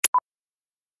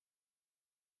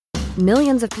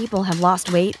Millions of people have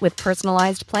lost weight with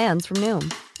personalized plans from Noom.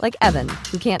 Like Evan,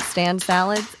 who can't stand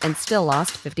salads and still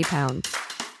lost 50 pounds.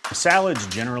 Salads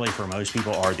generally for most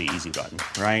people are the easy button,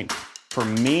 right? For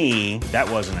me,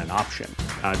 that wasn't an option.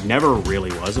 I never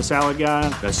really was a salad guy.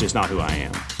 That's just not who I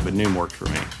am. But Noom worked for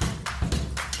me.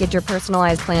 Get your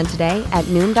personalized plan today at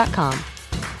Noom.com.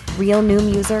 Real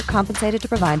Noom user compensated to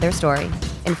provide their story.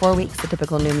 In 4 weeks, the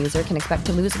typical Noom user can expect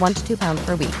to lose 1 to 2 pounds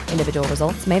per week. Individual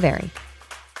results may vary.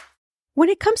 When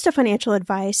it comes to financial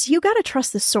advice, you got to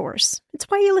trust the source. It's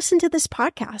why you listen to this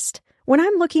podcast. When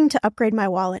I'm looking to upgrade my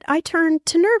wallet, I turn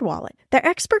to NerdWallet. Their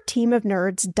expert team of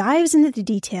nerds dives into the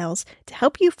details to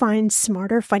help you find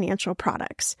smarter financial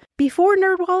products. Before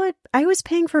NerdWallet, I was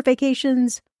paying for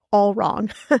vacations all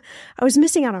wrong. I was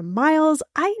missing out on miles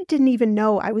I didn't even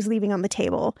know I was leaving on the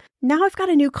table. Now I've got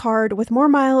a new card with more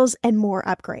miles and more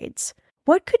upgrades.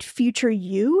 What could future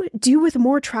you do with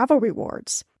more travel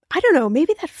rewards? I don't know,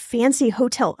 maybe that fancy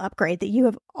hotel upgrade that you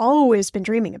have always been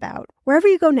dreaming about. Wherever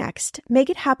you go next, make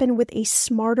it happen with a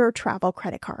smarter travel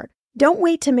credit card. Don't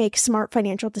wait to make smart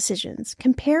financial decisions.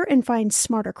 Compare and find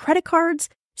smarter credit cards,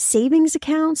 savings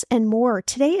accounts, and more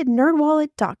today at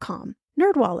nerdwallet.com.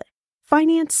 NerdWallet.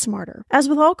 Finance smarter. As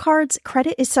with all cards,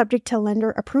 credit is subject to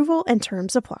lender approval and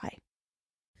terms apply.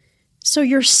 So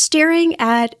you're staring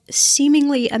at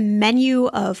seemingly a menu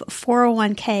of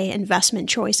 401k investment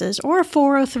choices or a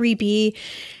 403b,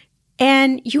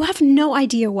 and you have no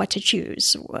idea what to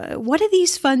choose. What do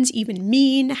these funds even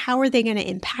mean? How are they going to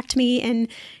impact me? And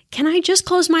can I just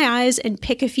close my eyes and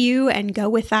pick a few and go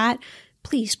with that?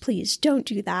 Please, please don't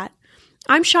do that.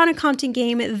 I'm Shannah Compton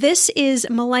Game. This is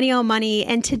Millennial Money,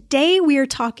 and today we are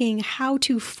talking how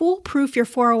to foolproof your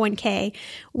 401k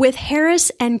with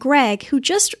Harris and Greg, who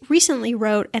just recently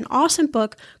wrote an awesome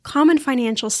book, Common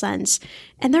Financial Sense,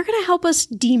 and they're going to help us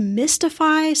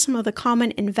demystify some of the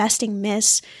common investing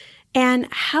myths and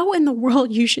how in the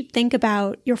world you should think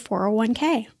about your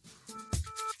 401k.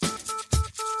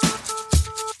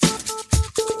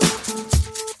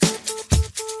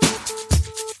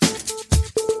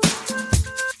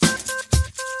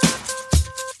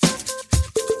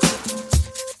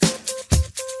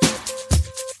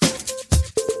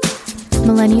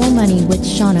 Millennial Money with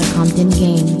Shannah Compton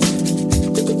Game.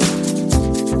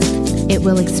 It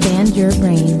will expand your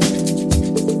brain.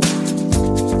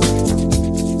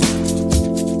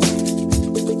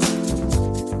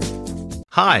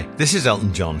 Hi, this is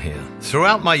Elton John here.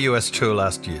 Throughout my US tour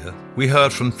last year, we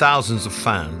heard from thousands of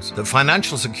fans that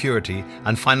financial security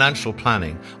and financial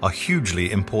planning are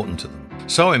hugely important to them.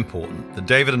 So important that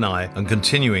David and I are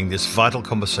continuing this vital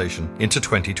conversation into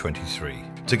 2023.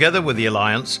 Together with the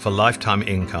Alliance for Lifetime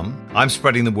Income, I'm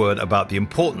spreading the word about the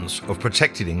importance of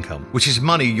protected income, which is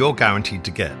money you're guaranteed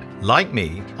to get. Like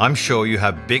me, I'm sure you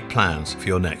have big plans for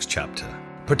your next chapter.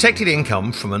 Protected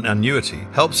income from an annuity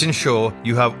helps ensure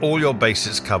you have all your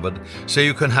bases covered so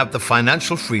you can have the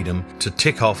financial freedom to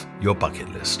tick off your bucket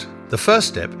list. The first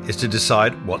step is to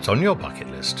decide what's on your bucket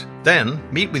list. Then,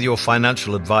 meet with your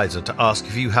financial advisor to ask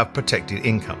if you have protected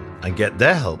income and get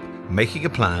their help making a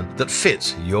plan that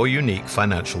fits your unique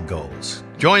financial goals.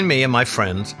 Join me and my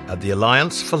friends at the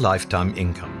Alliance for Lifetime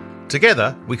Income.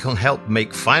 Together, we can help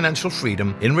make financial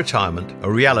freedom in retirement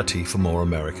a reality for more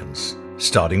Americans,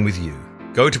 starting with you.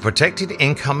 Go to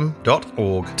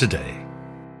protectedincome.org today.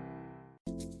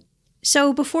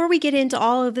 So before we get into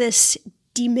all of this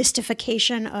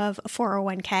demystification of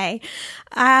 401k,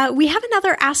 we have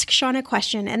another Ask Shannah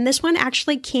question, and this one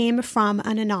actually came from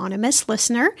an anonymous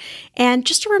listener. And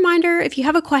just a reminder, if you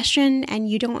have a question and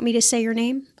you don't want me to say your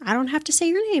name, I don't have to say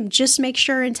your name. Just make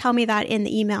sure and tell me that in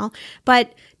the email.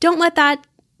 But don't let that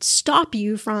stop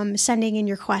you from sending in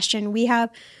your question. We have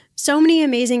so many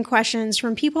amazing questions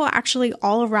from people actually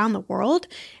all around the world.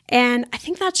 And I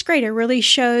think that's great. It really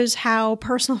shows how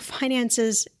personal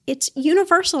finances, it's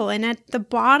universal. And at the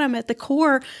bottom, at the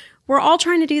core, we're all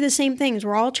trying to do the same things.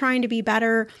 We're all trying to be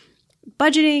better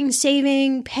budgeting,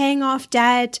 saving, paying off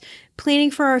debt,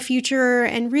 planning for our future,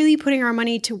 and really putting our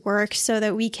money to work so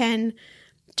that we can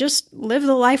just live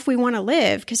the life we want to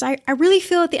live. Because I really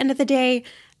feel at the end of the day,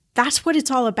 that's what it's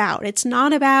all about. It's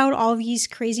not about all these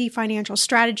crazy financial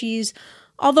strategies,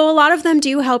 although a lot of them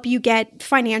do help you get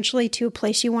financially to a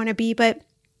place you want to be, but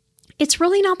it's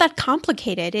really not that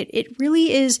complicated. It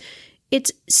really is,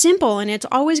 it's simple, and it's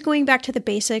always going back to the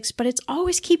basics, but it's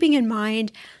always keeping in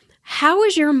mind, how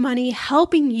is your money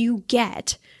helping you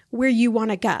get where you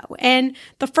want to go? And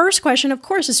the first question, of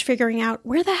course, is figuring out,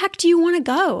 where the heck do you want to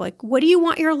go? Like, what do you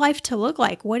want your life to look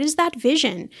like? What is that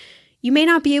vision? You may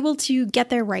not be able to get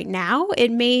there right now.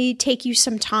 It may take you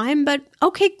some time, but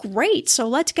okay, great. So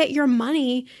let's get your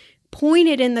money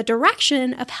pointed in the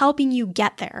direction of helping you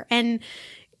get there. And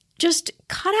just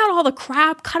cut out all the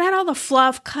crap, cut out all the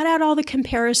fluff, cut out all the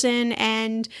comparison,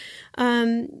 and,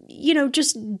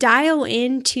 just dial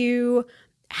into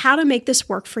how to make this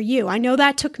work for you. I know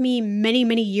that took me many,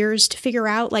 many years to figure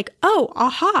out, like, oh,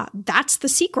 aha, that's the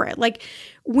secret. Like,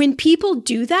 when people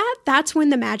do that, that's when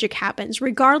the magic happens,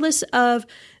 regardless of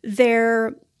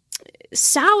their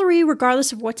salary,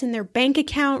 regardless of what's in their bank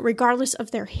account, regardless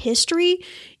of their history.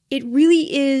 It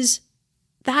really is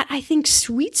that, I think,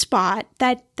 sweet spot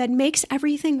that makes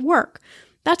everything work.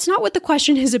 That's not what the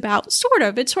question is about, sort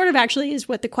of. It sort of actually is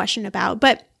what the question about.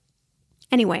 But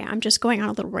anyway, I'm just going on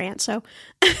a little rant, so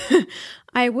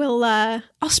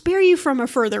I'll spare you from a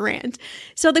further rant.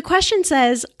 So the question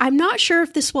says, I'm not sure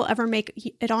if this will ever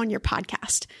make it on your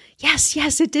podcast.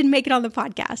 Yes, it did make it on the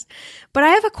podcast. But I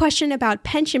have a question about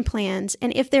pension plans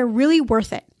and if they're really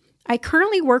worth it. I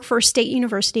currently work for a state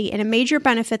university, and a major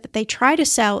benefit that they try to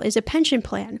sell is a pension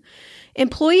plan.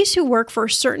 Employees who work for a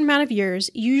certain amount of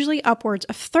years, usually upwards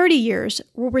of 30 years,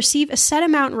 will receive a set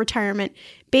amount in retirement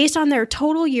based on their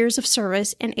total years of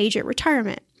service and age at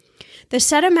retirement. The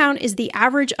set amount is the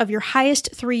average of your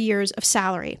highest 3 years of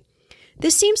salary.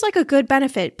 This seems like a good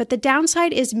benefit, but the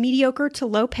downside is mediocre to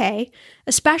low pay,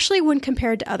 especially when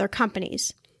compared to other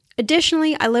companies.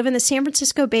 Additionally, I live in the San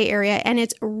Francisco Bay Area, and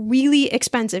it's really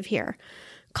expensive here.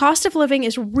 Cost of living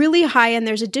is really high, and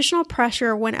there's additional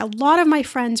pressure when a lot of my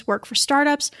friends work for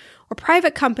startups or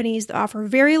private companies that offer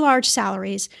very large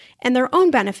salaries and their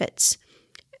own benefits.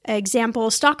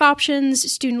 Example, stock options,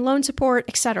 student loan support,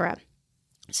 etc.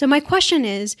 So my question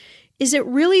is it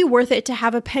really worth it to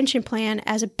have a pension plan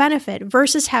as a benefit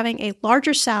versus having a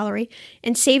larger salary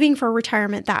and saving for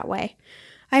retirement that way?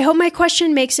 I hope my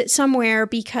question makes it somewhere,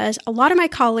 because a lot of my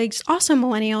colleagues, also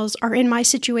millennials, are in my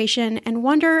situation and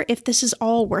wonder if this is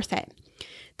all worth it.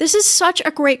 This is such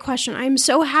a great question. I'm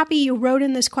so happy you wrote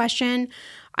in this question.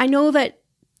 I know that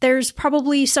there's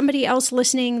probably somebody else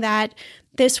listening that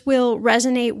this will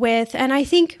resonate with. And I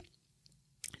think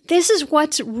this is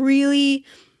what's really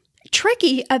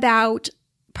tricky about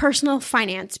personal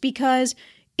finance, because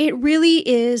it really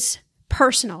is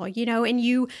personal, and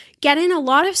you get in a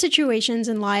lot of situations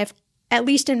in life, at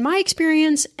least in my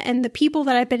experience and the people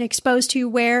that I've been exposed to,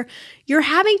 where you're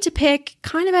having to pick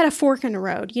kind of at a fork in the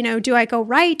road. Do I go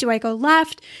right? Do I go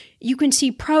left? You can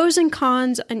see pros and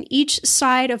cons on each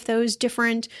side of those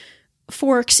different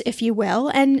forks, if you will,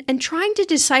 and trying to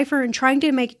decipher and trying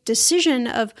to make a decision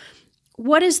of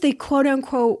what is the quote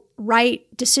unquote right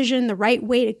decision, the right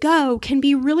way to go, can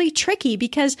be really tricky,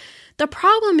 because the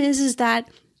problem is that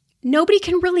nobody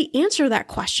can really answer that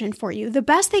question for you. The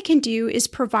best they can do is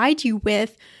provide you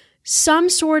with some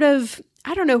sort of,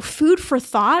 food for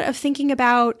thought of thinking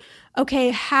about,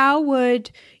 okay, how would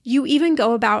you even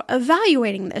go about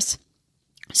evaluating this?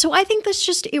 So I think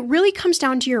it really comes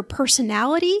down to your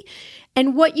personality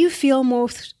and what you feel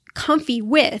most comfy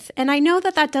with. And I know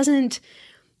that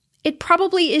it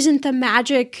probably isn't the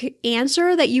magic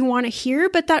answer that you want to hear,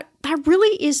 but that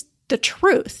really is the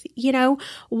truth.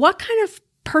 What kind of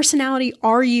personality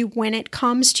are you when it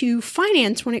comes to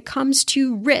finance, when it comes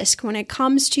to risk, when it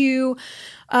comes to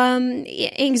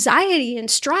anxiety and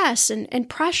stress and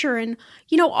pressure and,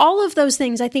 all of those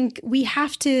things? I think we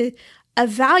have to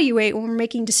evaluate when we're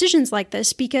making decisions like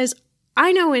this, because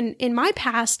I know in my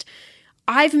past,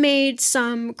 I've made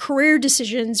some career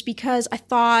decisions because I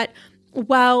thought,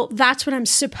 well, that's what I'm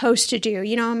supposed to do.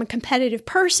 I'm a competitive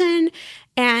person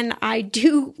and I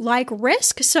do like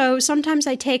risk. So sometimes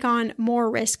I take on more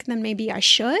risk than maybe I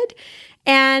should.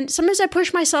 And sometimes I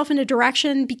push myself in a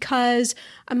direction because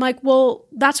I'm like, well,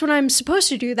 that's what I'm supposed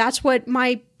to do. That's what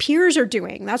my peers are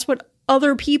doing. That's what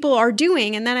other people are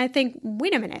doing. And then I think,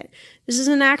 wait a minute, this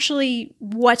isn't actually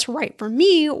what's right for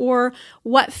me or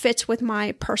what fits with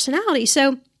my personality.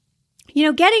 So,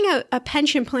 getting a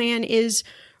pension plan is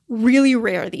really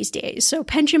rare these days. So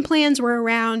pension plans were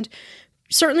around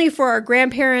certainly for our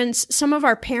grandparents. Some of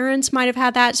our parents might have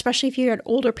had that, especially if you had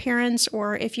older parents,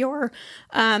 or if you're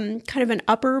kind of an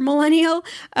upper millennial,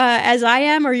 as I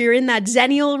am, or you're in that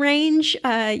Zennial range.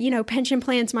 Pension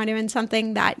plans might have been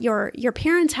something that your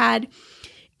parents had.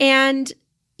 And,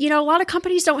 a lot of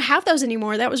companies don't have those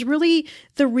anymore. That was really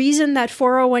the reason that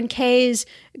 401ks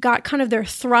got kind of their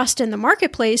thrust in the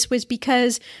marketplace, was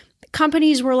because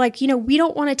companies were like, we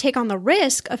don't want to take on the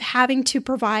risk of having to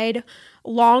provide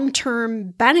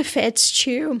long-term benefits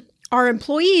to our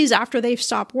employees after they've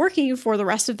stopped working for the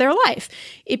rest of their life.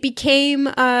 It became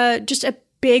just a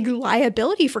big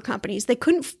liability for companies. They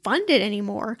couldn't fund it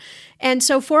anymore. And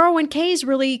so 401ks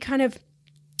really kind of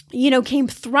came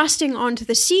thrusting onto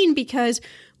the scene, because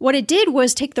what it did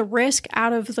was take the risk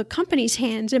out of the company's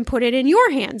hands and put it in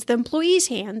your hands, the employees'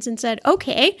 hands, and said,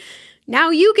 okay,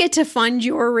 now you get to fund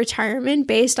your retirement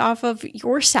based off of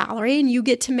your salary, and you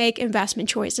get to make investment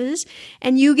choices,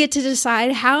 and you get to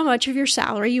decide how much of your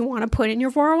salary you want to put in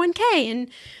your 401k. And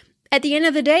at the end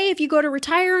of the day, if you go to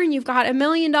retire and you've got $1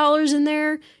 million in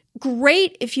there,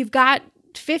 great. If you've got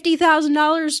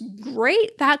 $50,000,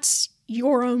 great. That's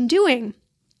your own doing.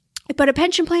 But a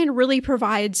pension plan really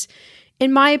provides,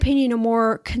 in my opinion, a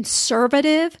more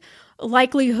conservative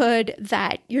likelihood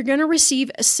that you're going to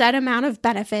receive a set amount of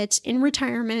benefits in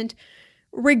retirement,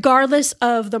 regardless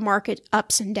of the market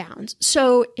ups and downs.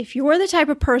 So if you're the type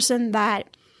of person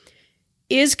that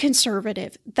is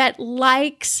conservative, that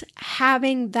likes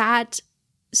having that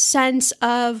sense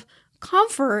of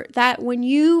comfort that when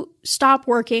you stop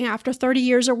working after 30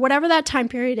 years or whatever that time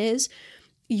period is,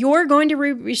 you're going to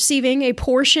be receiving a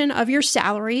portion of your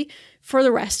salary for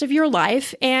the rest of your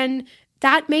life, and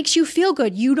that makes you feel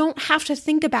good. You don't have to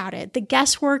think about it. The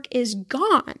guesswork is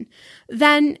gone.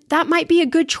 Then that might be a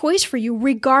good choice for you,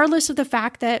 regardless of the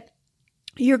fact that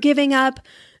you're giving up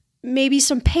maybe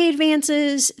some pay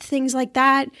advances, things like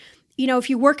that. If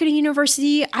you work at a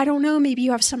university, I don't know, maybe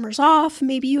you have summers off,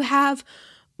 maybe you have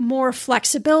more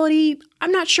flexibility.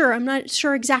 I'm not sure. I'm not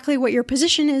sure exactly what your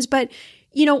position is, but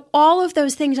all of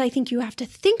those things I think you have to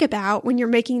think about when you're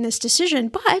making this decision.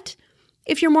 But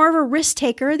if you're more of a risk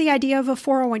taker, the idea of a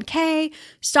 401k,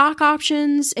 stock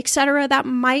options, etc., that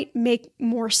might make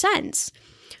more sense.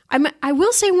 I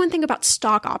will say one thing about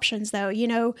stock options,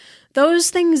 though. Those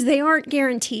things, they aren't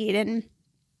guaranteed. And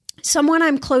someone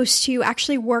I'm close to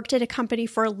actually worked at a company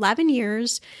for 11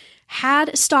 years,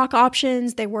 had stock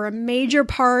options. They were a major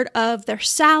part of their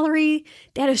salary.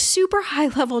 They had a super high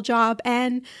level job,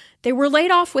 and they were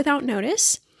laid off without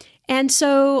notice. And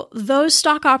so those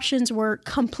stock options were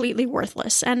completely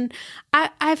worthless. And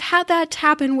I've had that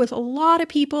happen with a lot of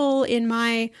people in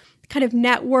my kind of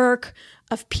network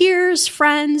of peers,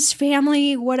 friends,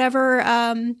 family, whatever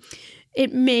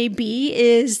it may be,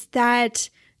 is that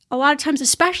a lot of times,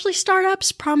 especially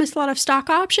startups, promise a lot of stock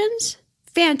options.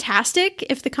 Fantastic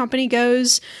if the company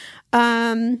goes,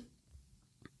 I'm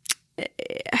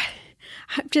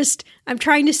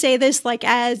trying to say this like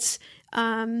as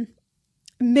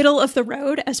middle of the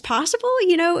road as possible.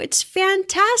 It's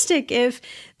fantastic if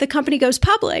the company goes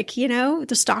public. The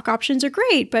stock options are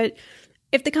great, but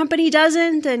if the company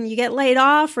doesn't and you get laid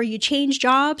off or you change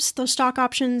jobs, those stock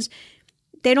options,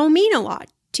 they don't mean a lot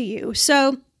to you.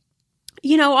 So,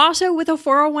 also with a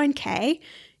 401k,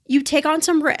 you take on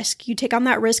some risk. You take on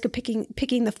that risk of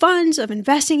picking the funds, of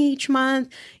investing each month,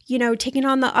 taking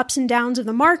on the ups and downs of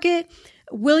the market.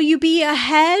 Will you be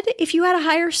ahead if you had a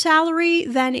higher salary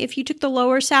than if you took the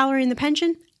lower salary in the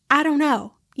pension? I don't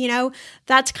know.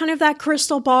 That's kind of that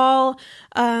crystal ball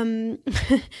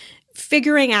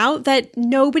figuring out that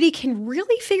nobody can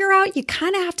really figure out. You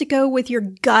kind of have to go with your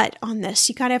gut on this.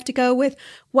 You kind of have to go with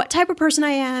what type of person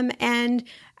I am and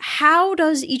how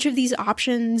does each of these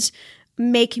options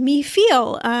make me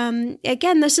feel.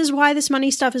 Again, this is why this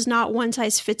money stuff is not one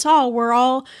size fits all. We're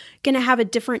all going to have a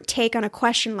different take on a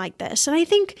question like this. And I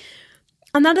think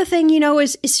another thing,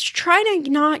 is try to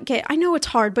not get, I know it's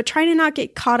hard, but try to not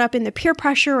get caught up in the peer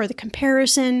pressure or the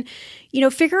comparison.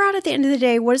 Figure out at the end of the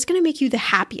day, what is going to make you the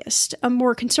happiest. A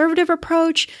more conservative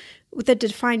approach with a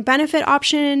defined benefit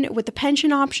option, with the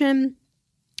pension option,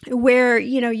 where,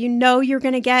 you're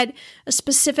going to get a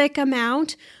specific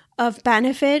amount of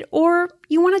benefit, or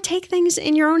you want to take things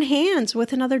in your own hands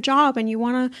with another job and you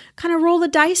want to kind of roll the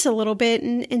dice a little bit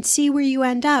and see where you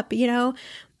end up.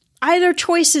 Either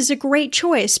choice is a great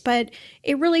choice, but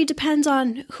it really depends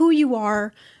on who you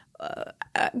are,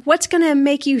 what's going to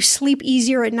make you sleep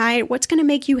easier at night, what's going to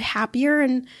make you happier,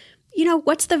 and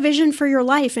what's the vision for your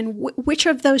life, and which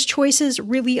of those choices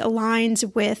really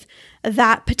aligns with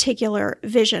that particular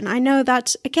vision. I know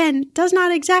that, again, does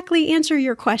not exactly answer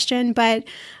your question, but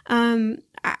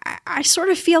I sort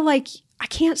of feel like I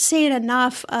can't say it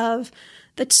enough of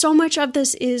that so much of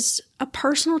this is a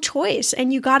personal choice,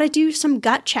 and you got to do some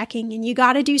gut checking, and you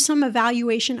got to do some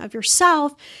evaluation of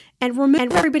yourself and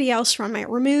remove everybody else from it.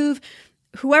 Remove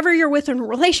whoever you're with in a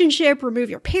relationship, remove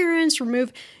your parents,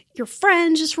 remove your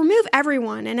friends, just remove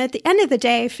everyone. And at the end of the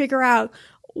day, figure out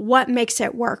what makes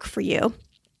it work for you.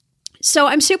 So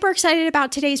I'm super excited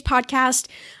about today's podcast.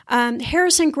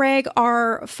 Harris and Greg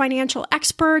are financial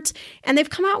experts, and they've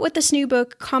come out with this new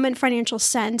book, Common Financial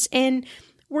Sense. And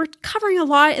we're covering a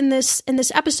lot in this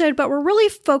episode, but we're really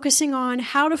focusing on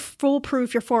how to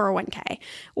foolproof your 401k.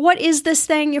 What is this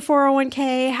thing, your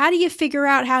 401k? How do you figure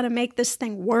out how to make this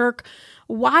thing work?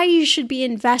 why you should be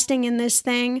investing in this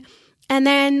thing. And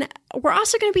then we're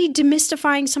also going to be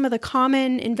demystifying some of the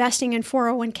common investing in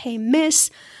 401k myths.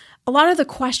 A lot of the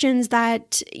questions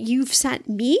that you've sent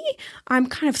me, I'm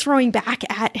kind of throwing back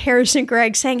at Harris and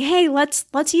Greg saying, hey, let's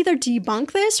either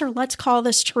debunk this or let's call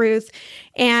this truth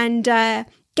and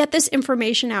get this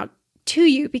information out to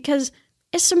you, because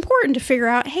it's important to figure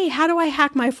out, hey, how do I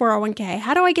hack my 401k?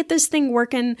 How do I get this thing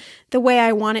working the way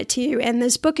I want it to? And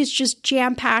this book is just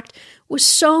jam-packed with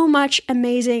so much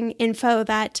amazing info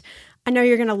that I know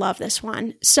you're going to love this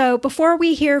one. So before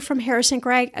we hear from Harris and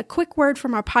Greg, a quick word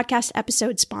from our podcast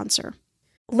episode sponsor.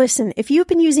 Listen, if you've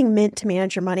been using Mint to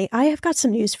manage your money, I have got some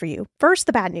news for you. First,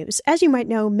 the bad news. As you might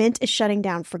know, Mint is shutting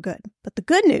down for good. But the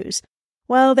good news,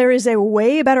 well, there is a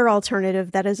way better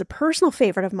alternative that is a personal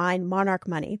favorite of mine, Monarch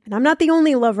Money. And I'm not the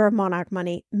only lover of Monarch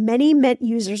Money. Many Mint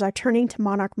users are turning to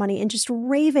Monarch Money and just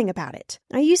raving about it.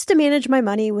 I used to manage my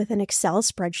money with an Excel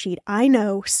spreadsheet. I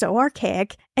know, so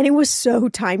archaic, and it was so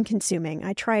time-consuming.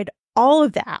 I tried all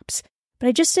of the apps, but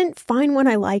I just didn't find one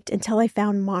I liked until I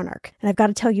found Monarch. And I've got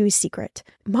to tell you a secret.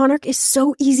 Monarch is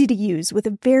so easy to use with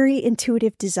a very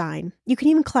intuitive design. You can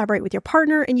even collaborate with your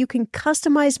partner, and you can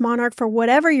customize Monarch for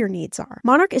whatever your needs are.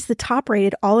 Monarch is the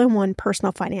top-rated all-in-one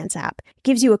personal finance app. It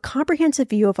gives you a comprehensive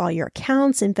view of all your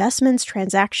accounts, investments,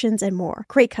 transactions, and more.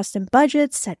 Create custom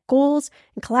budgets, set goals,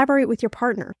 and collaborate with your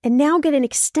partner. And now get an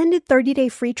extended 30-day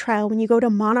free trial when you go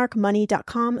to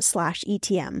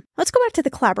monarchmoney.com/ETM. Let's go back to the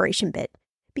collaboration bit.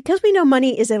 Because we know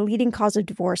money is a leading cause of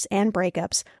divorce and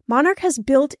breakups, Monarch has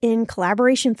built-in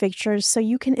collaboration features so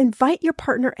you can invite your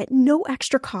partner at no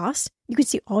extra cost. You can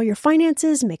see all your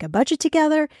finances, make a budget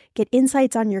together, get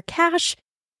insights on your cash.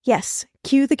 Yes,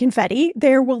 cue the confetti.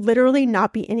 There will literally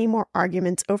not be any more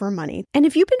arguments over money. And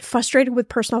if you've been frustrated with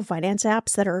personal finance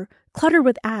apps that are cluttered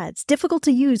with ads, difficult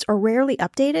to use, or rarely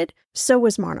updated, so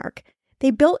was Monarch.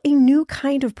 They built a new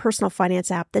kind of personal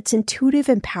finance app that's intuitive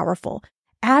and powerful,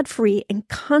 ad-free, and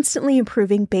constantly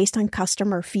improving based on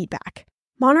customer feedback.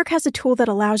 Monarch has a tool that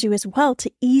allows you as well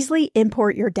to easily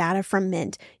import your data from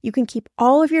Mint. You can keep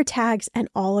all of your tags and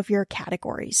all of your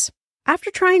categories.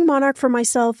 After trying Monarch for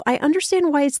myself, I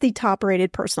understand why it's the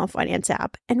top-rated personal finance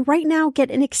app. And right now, get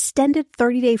an extended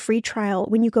 30-day free trial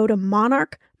when you go to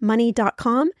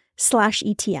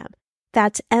monarchmoney.com/ETM.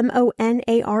 That's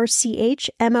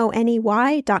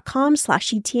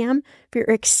monarchmoney.com/ETM for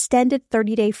your extended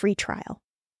 30-day free trial.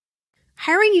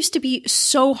 Hiring used to be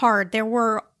so hard. There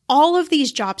were all of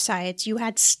these job sites. You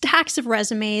had stacks of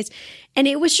resumes, and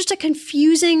it was just a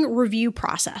confusing review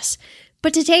process.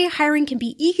 But today, hiring can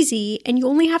be easy, and you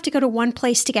only have to go to one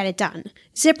place to get it done.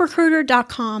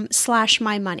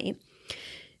 ZipRecruiter.com/mymoney.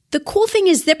 The cool thing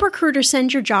is ZipRecruiter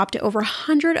sends your job to over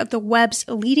 100 of the web's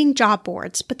leading job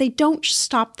boards, but they don't just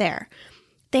stop there.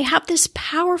 They have this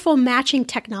powerful matching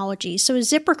technology, so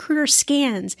ZipRecruiter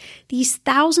scans these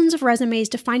thousands of resumes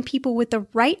to find people with the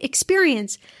right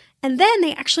experience, and then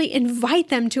they actually invite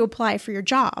them to apply for your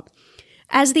job.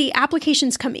 As the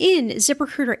applications come in,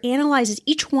 ZipRecruiter analyzes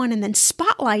each one and then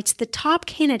spotlights the top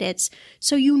candidates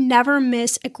so you never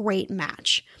miss a great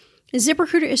match.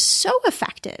 ZipRecruiter is so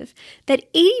effective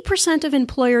that 80% of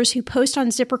employers who post on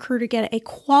ZipRecruiter get a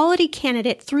quality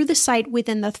candidate through the site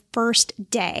within the first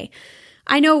day.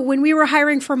 I know when we were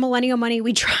hiring for Millennial Money,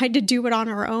 we tried to do it on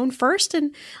our own first,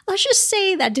 and let's just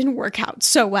say that didn't work out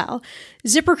so well.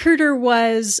 ZipRecruiter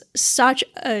was such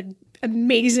an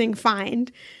amazing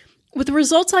find. With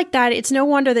results like that, it's no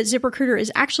wonder that ZipRecruiter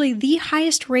is actually the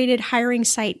highest rated hiring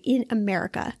site in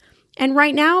America. And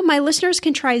right now, my listeners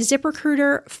can try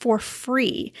ZipRecruiter for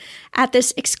free at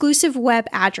this exclusive web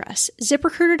address,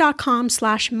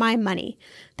 ZipRecruiter.com/mymoney.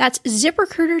 That's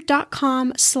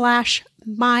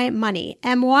ZipRecruiter.com/mymoney,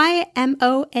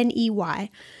 MYMONEY.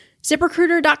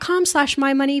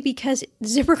 ZipRecruiter.com/mymoney, because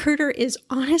ZipRecruiter is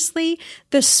honestly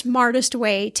the smartest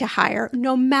way to hire,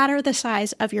 no matter the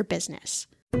size of your business.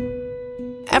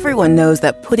 Everyone knows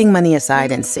that putting money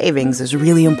aside in savings is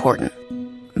really important.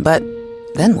 But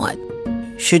then what?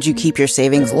 Should you keep your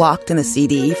savings locked in a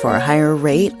CD for a higher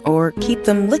rate or keep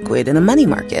them liquid in a money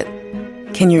market?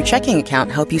 Can your checking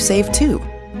account help you save too?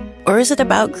 Or is it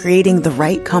about creating the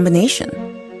right combination?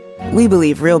 We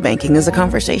believe real banking is a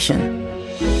conversation.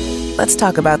 Let's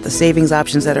talk about the savings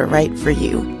options that are right for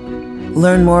you.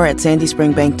 Learn more at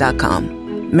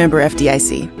sandyspringbank.com. Member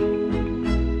FDIC.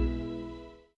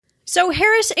 So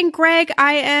Harris and Greg,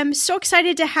 I am so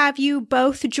excited to have you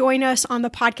both join us on the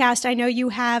podcast. I know you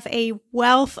have a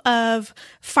wealth of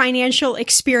financial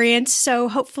experience, so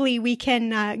hopefully we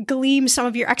can glean some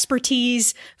of your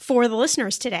expertise for the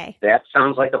listeners today. That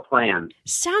sounds like a plan.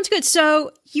 Sounds good.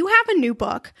 So you have a new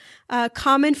book,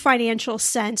 Common Financial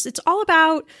Sense. It's all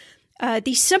about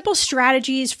these simple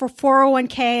strategies for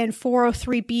 401k and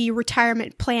 403b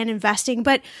retirement plan investing.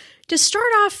 But to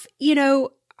start off,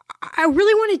 I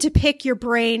really wanted to pick your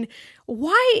brain.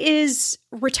 Why is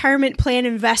retirement plan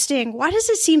investing, why does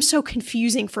it seem so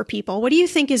confusing for people? What do you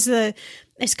think is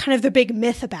kind of the big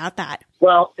myth about that?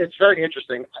 Well, it's very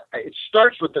interesting. It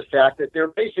starts with the fact that there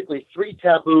are basically three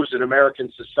taboos in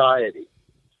American society: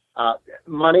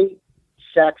 money,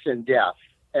 sex, and death.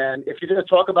 And if you're going to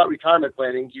talk about retirement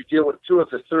planning, you deal with two of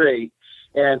the three,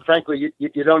 and frankly,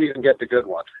 you don't even get the good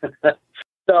one.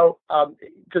 So,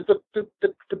 because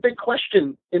the big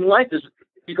question in life is,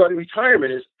 you go to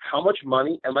retirement, is how much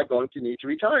money am I going to need to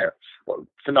retire? Well,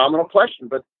 phenomenal question,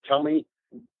 but tell me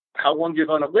how long you're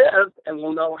going to live, and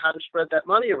we'll know how to spread that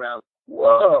money around.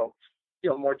 Whoa,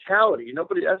 mortality.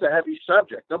 That's a heavy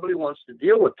subject. Nobody wants to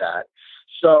deal with that.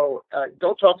 So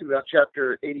don't talk to me about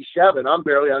chapter 87. I'm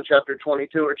barely on chapter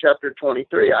 22 or chapter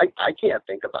 23. I can't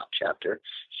think about chapter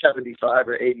 75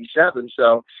 or 87.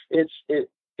 So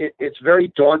it's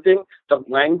very daunting. The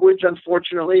language,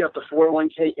 unfortunately, of the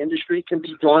 401k industry can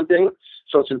be daunting.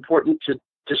 So it's important to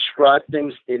describe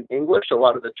things in English. A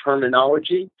lot of the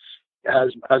terminology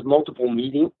has multiple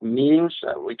meanings.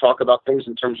 We talk about things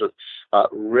in terms of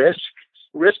risk.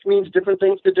 Risk means different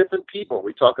things to different people.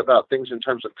 We talk about things in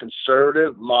terms of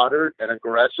conservative, moderate, and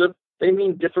aggressive. They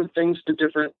mean different things to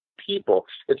different people.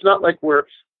 It's not like we're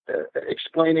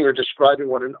explaining or describing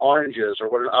what an orange is, or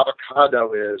what an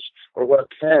avocado is, or what a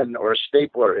pen or a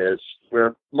stapler is,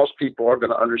 where most people are going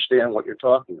to understand what you're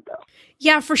talking about.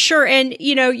 Yeah, for sure. And,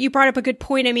 you brought up a good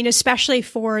point. I mean, especially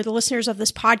for the listeners of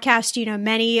this podcast,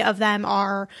 many of them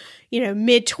are,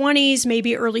 mid-20s,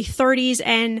 maybe early 30s.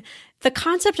 And the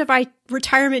concept of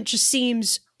retirement just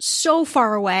seems so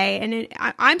far away. And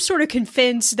I'm sort of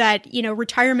convinced that,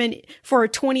 retirement for a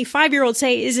 25-year-old,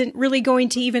 say, isn't really going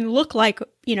to even look like,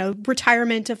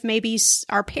 retirement of maybe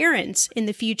our parents in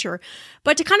the future.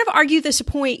 But to kind of argue this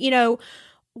point,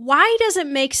 why does it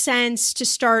make sense to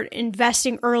start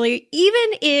investing early,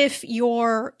 even if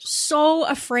you're so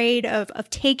afraid of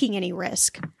taking any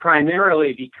risk?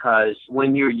 Primarily because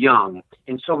when you're young,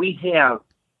 and so we have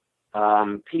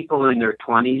people in their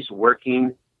 20s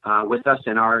working with us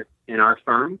in our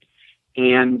firm,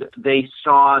 and they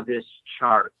saw this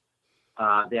chart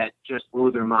that just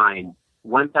blew their mind.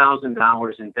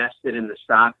 $1,000 invested in the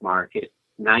stock market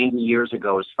 90 years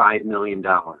ago is $5 million.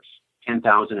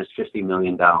 10,000 is $50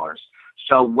 million.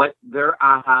 So what their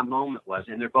aha moment was,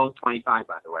 and they're both 25,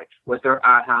 by the way, what their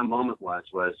aha moment was,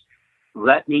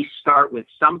 let me start with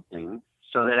something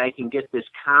so that I can get this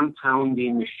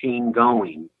compounding machine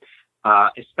going,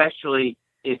 especially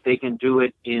if they can do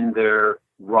it in their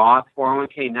Roth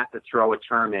 401k, not to throw a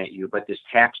term at you, but this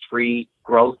tax-free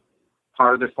growth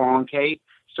part of their 401k,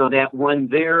 so that when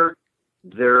their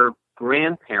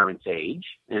grandparents' age,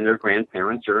 and their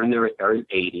grandparents are in their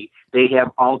 80, they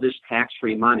have all this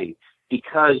tax-free money.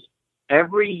 Because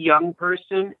every young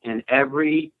person and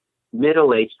every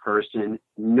middle-aged person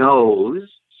knows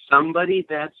somebody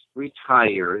that's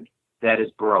retired that is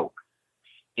broke.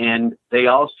 And they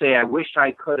all say, I wish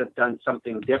I could have done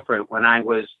something different when I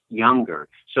was younger.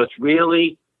 So it's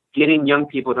really getting young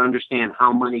people to understand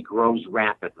how money grows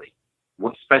rapidly,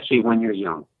 especially when you're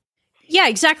young. Yeah,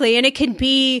 exactly. And it can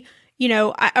be,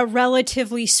 a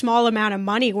relatively small amount of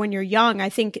money when you're young. I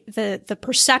think the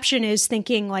perception is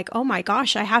thinking like, oh my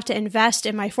gosh, I have to invest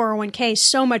in my 401k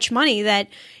so much money that,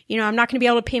 I'm not going to be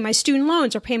able to pay my student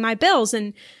loans or pay my bills.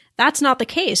 And that's not the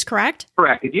case, correct?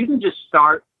 Correct. If you can just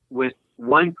start with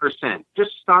 1%,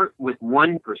 just start with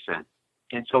 1%.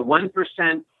 And so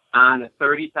 1% on a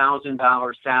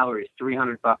 $30,000 salary is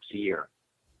 $300 a year,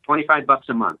 $25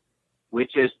 a month,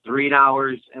 which is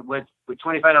 $3 with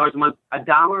 $25 a month,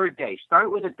 $1 a day. Start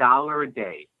with $1 a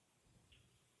day.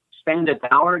 Spend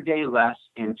 $1 a day less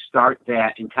and start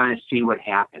that and kind of see what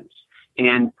happens.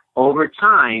 And over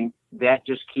time, that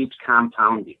just keeps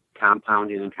compounding.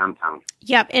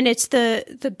 Yep, and it's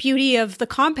the beauty of the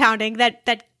compounding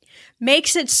that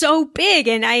makes it so big.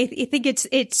 And I think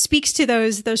it speaks to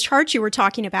those charts you were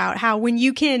talking about, how when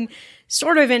you can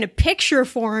sort of in a picture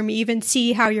form even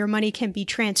see how your money can be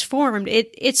transformed,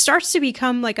 it starts to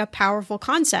become like a powerful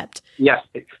concept. Yes,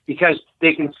 because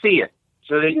they can see it.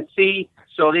 So the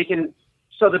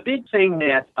big thing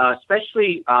that,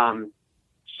 especially,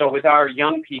 so with our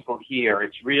young people here,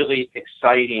 it's really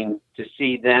exciting to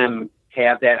see them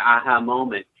have that aha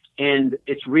moment. And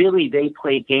it's really, they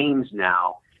play games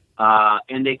now,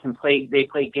 and they play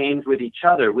games with each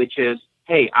other, which is,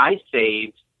 hey, I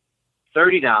saved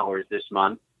 $30 this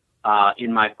month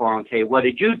in my 401k. What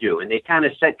did you do? And they kind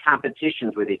of set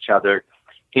competitions with each other.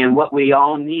 And what we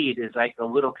all need is like a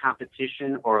little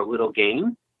competition or a little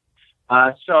game.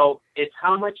 So it's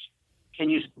how much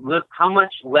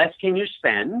less can you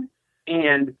spend,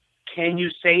 and can you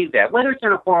save that, whether it's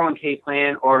in a 401k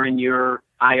plan or in your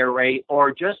IRA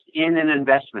or just in an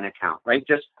investment account, right?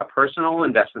 Just a personal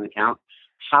investment account.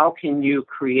 How can you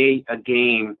create a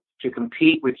game to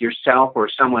compete with yourself or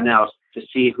someone else to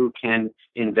see who can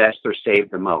invest or save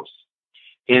the most?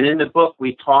 And in the book,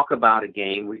 we talk about a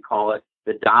game. We call it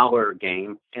the dollar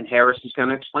game, and Harris is going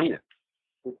to explain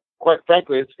it. Quite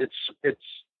frankly,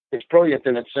 it's brilliant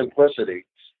in its simplicity.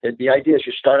 The idea is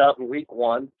you start out in week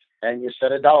 1 and you set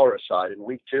 $1 aside. In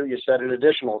week 2, you set an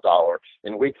additional $1.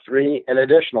 In week 3, an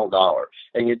additional $1.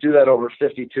 And you do that over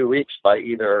 52 weeks by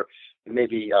either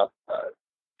maybe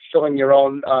filling your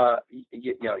own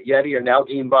Yeti or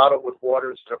Nalgene bottle with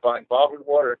water instead of buying bottled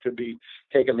water. It could be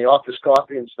taking the office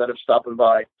coffee instead of stopping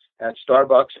by at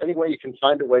Starbucks. Any way you can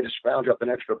find a way to scrounge up an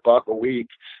extra $1 a week.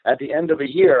 At the end of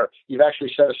a year, you've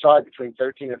actually set aside between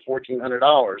 $1,300 and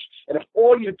 $1,400. And if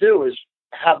all you do is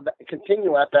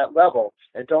continue at that level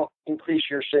and don't increase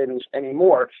your savings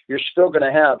anymore, you're still going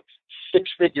to have 6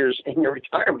 figures in your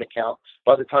retirement account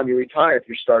by the time you retire if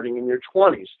you're starting in your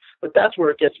 20s. But that's where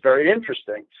it gets very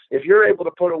interesting. If you're able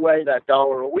to put away that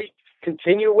 $1 a week,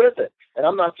 continue with it. And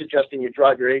I'm not suggesting you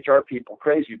drive your HR people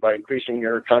crazy by increasing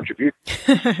your contribution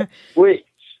week.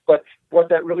 But what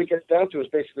that really gets down to is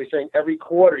basically saying every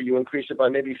quarter you increase it by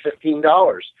maybe $15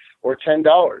 or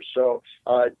 $10. So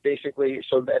basically,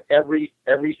 so that every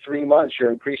 3 months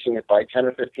you're increasing it by $10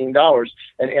 or $15,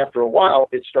 and after a while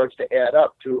it starts to add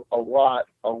up to a lot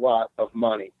of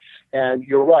money. And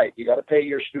you're right, you got to pay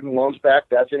your student loans back.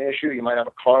 That's an issue. You might have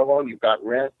a car loan. You've got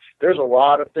rent. There's a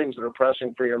lot of things that are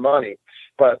pressing for your money.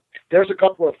 But there's a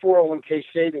couple of 401k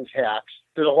savings hacks.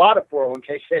 There's a lot of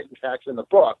 401k savings hacks in the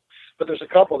book. But there's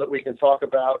a couple that we can talk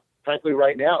about, frankly,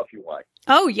 right now, if you like.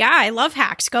 Oh, yeah. I love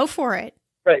hacks. Go for it.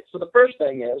 Right. So the first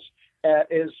thing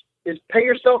is pay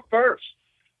yourself first.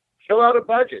 Fill out a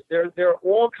budget. There are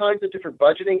all kinds of different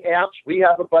budgeting apps. We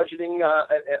have a budgeting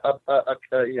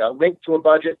a link to a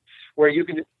budget where you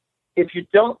can. If you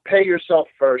don't pay yourself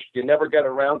first, you never get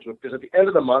around to it, because at the end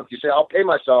of the month you say, "I'll pay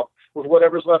myself with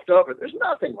whatever's left over." There's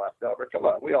nothing left over. Come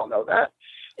on, we all know that.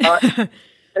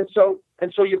 And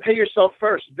so you pay yourself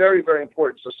first. Very, very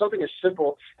important. So something as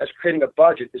simple as creating a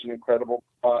budget is an incredible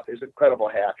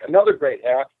hack. Another great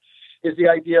hack is the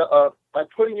idea of, by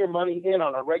putting your money in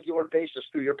on a regular basis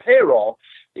through your payroll,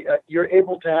 you're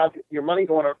able to have your money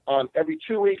going on every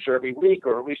 2 weeks or every week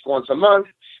or at least once a month.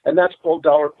 And that's called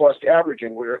dollar cost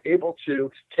averaging, where you're able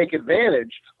to take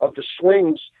advantage of the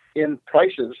swings in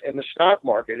prices in the stock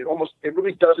market. It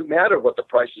really doesn't matter what the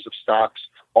prices of stocks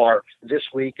are this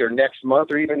week or next month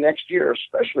or even next year,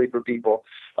 especially for people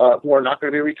who are not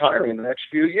going to be retiring in the next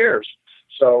few years.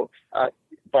 So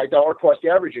by dollar cost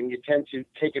averaging, you tend to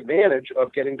take advantage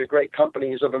of getting the great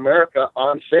companies of America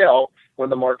on sale when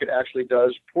the market actually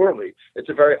does poorly. It's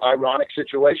a very ironic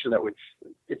situation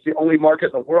it's the only market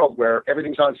in the world where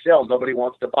everything's on sale. Nobody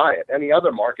wants to buy it. Any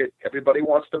other market, everybody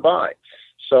wants to buy.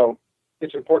 So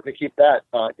it's important to keep that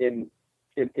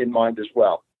in mind as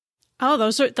well. Oh,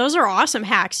 those are awesome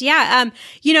hacks. Yeah.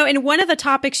 And one of the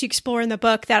topics you explore in the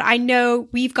book that I know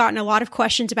we've gotten a lot of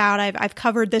questions about, I've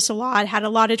covered this a lot, had a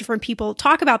lot of different people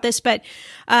talk about this, but,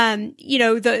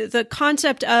 the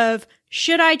concept of,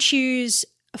 should I choose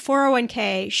a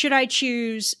 401k? Should I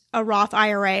choose a Roth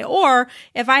IRA? Or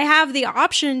if I have the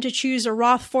option to choose a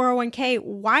Roth 401k,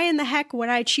 why in the heck would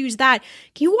I choose that?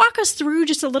 Can you walk us through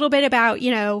just a little bit about,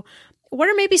 what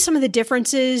are maybe some of the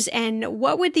differences, and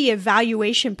what would the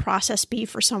evaluation process be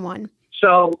for someone?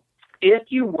 So if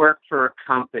you work for a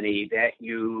company that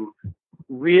you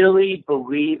really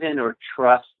believe in or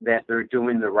trust that they're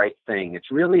doing the right thing,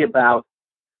 it's really about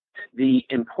the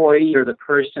employee or the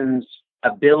person's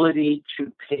ability to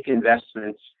pick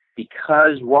investments,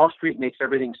 because Wall Street makes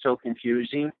everything so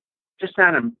confusing. Just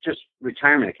not just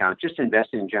retirement account, just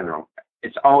investing in general.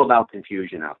 It's all about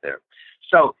confusion out there.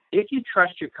 So if you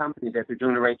trust your company that they're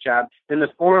doing the right job, then the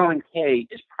 401k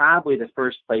is probably the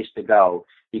first place to go,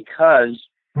 because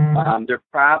they're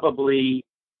probably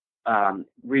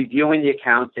reviewing the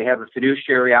accounts. They have a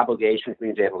fiduciary obligation, which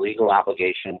means they have a legal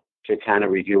obligation to kind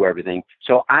of review everything.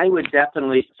 So I would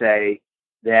definitely say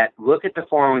that look at the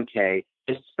 401k,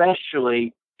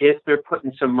 especially if they're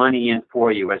putting some money in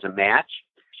for you as a match.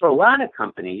 So a lot of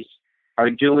companies are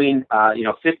doing,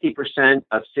 50%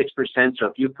 of 6%. So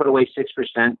if you put away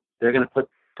 6%, they're going to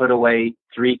put away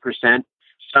 3%.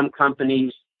 Some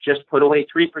companies just put away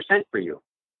 3% for you.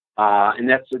 And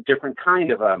that's a different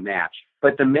kind of a match.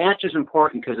 But the match is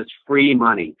important because it's free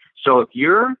money. So if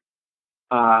you're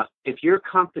if your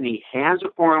company has a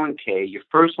 401k, you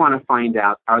first want to find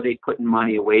out, are they putting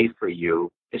money away for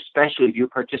you? Especially if you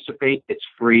participate, it's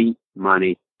free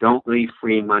money. Don't leave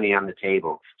free money on the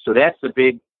table. So that's the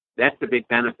big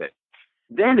benefit.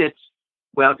 Then it's,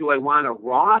 well, do I want a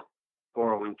Roth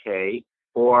 401k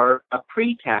or a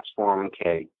pre-tax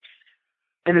 401k?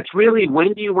 And it's really,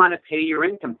 when do you want to pay your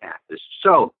income taxes?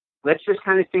 So let's just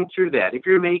kind of think through that. If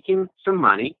you're making some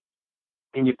money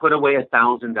and you put away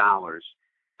 $1,000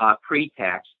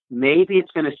 pre-tax, maybe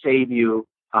it's going to save you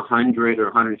 $100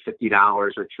 or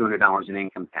 $150 or $200 in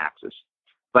income taxes.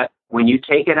 But when you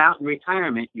take it out in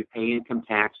retirement, you pay income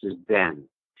taxes then.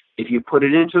 If you put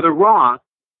it into the Roth,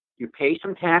 you pay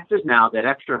some taxes now, that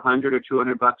extra $100 or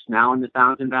 $200 now in the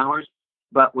 $1,000.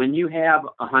 But when you have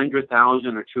 $100,000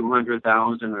 or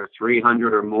 $200,000 or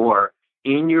 $300 or more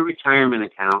in your retirement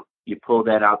account, you pull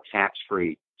that out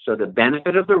tax-free. So the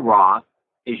benefit of the Roth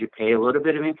is you pay a little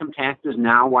bit of income taxes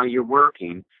now while you're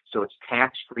working, so it's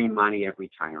tax-free money at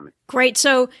retirement. Great.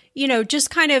 So, just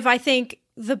kind of, I think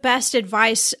the best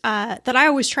advice that I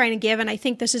always try to give, and I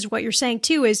think this is what you're saying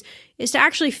too, is to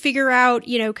actually figure out,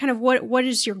 kind of what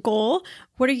is your goal?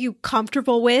 What are you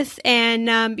comfortable with? And,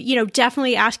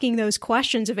 definitely asking those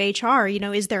questions of HR,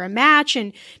 is there a match?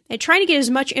 And trying to get as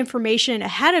much information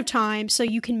ahead of time so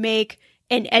you can make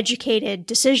an educated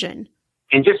decision.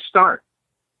 And just start.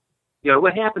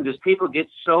 What happens is people get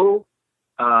so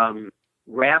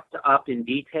wrapped up in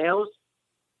details,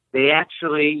 they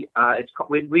actually,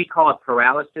 we call it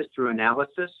paralysis through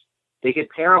analysis. They get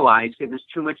paralyzed because there's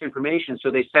too much information,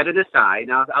 so they set it aside.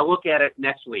 Now, I'll look at it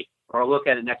next week, or I'll look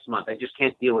at it next month. I just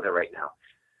can't deal with it right now.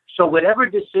 So whatever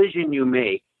decision you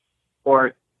make,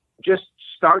 or just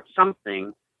start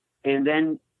something, and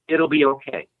then it'll be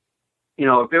okay.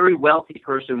 A very wealthy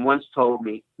person once told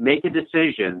me, make a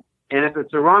decision, and if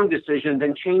it's a wrong decision,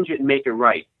 then change it and make it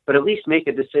right. But at least make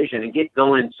a decision and get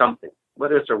going in something.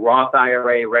 Whether it's a Roth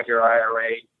IRA, regular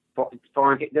IRA,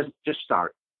 foreign, just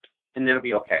start, and then it'll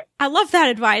be okay. I love that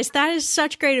advice. That is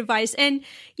such great advice. And,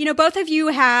 both of you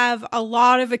have a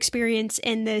lot of experience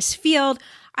in this field.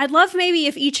 I'd love maybe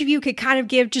if each of you could kind of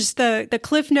give just the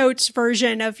Cliff Notes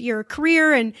version of your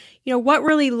career and, what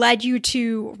really led you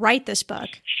to write this book.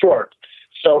 Sure.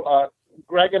 So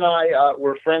Greg and I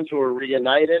were friends who were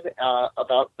reunited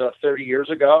about 30 years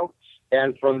ago.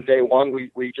 And from day one,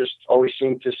 we just always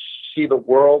seemed to see the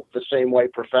world the same way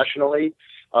professionally.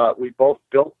 We both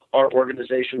built our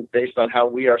organization based on how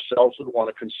we ourselves would want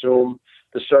to consume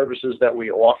the services that we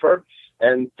offer.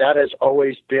 And that has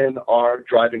always been our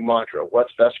driving mantra.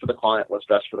 What's best for the client? What's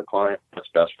best for the client? What's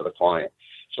best for the client?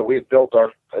 So we've built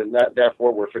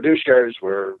therefore we're fiduciaries,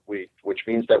 which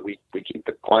means that we keep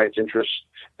the client's interests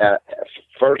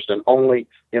first and only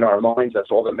in our minds.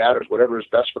 That's all that matters. Whatever is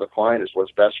best for the client is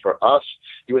what's best for us.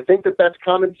 You would think that that's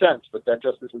common sense, but that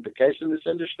just isn't the case in this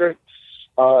industry.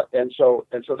 And so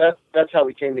that's how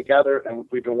we came together, and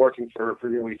we've been working for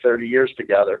nearly 30 years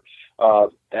together,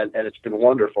 and it's been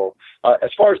wonderful.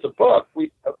 As far as the book,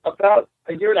 about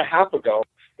a year and a half ago,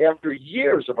 after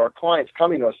years of our clients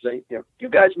coming to us saying, you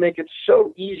guys make it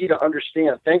so easy to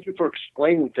understand. Thank you for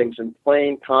explaining things in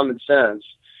plain common sense.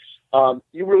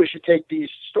 You really should take these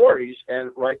stories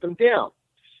and write them down.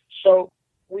 So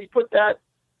we put that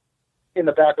in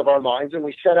the back of our minds, and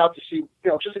we set out to see,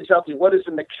 just exactly what is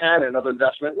in the canon of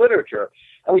investment literature.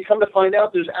 And we come to find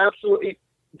out there's absolutely,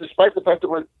 despite the fact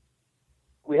that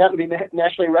we happen to be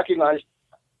nationally recognized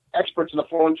experts in the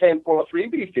 401k and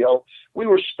 403b field, we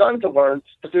were stunned to learn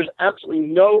that there's absolutely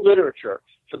no literature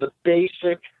for the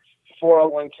basic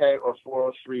 401k or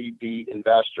 403b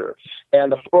investor.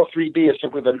 And the 403b is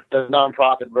simply the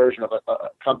nonprofit version of a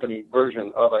company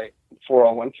version of a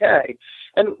 401k.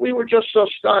 And we were just so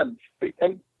stunned.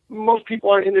 And most people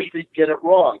in our industry get it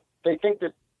wrong. They think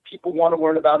that people want to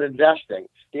learn about investing.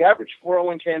 The average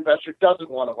 401k investor doesn't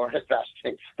want to learn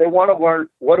investing. They want to learn,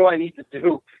 what do I need to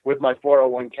do with my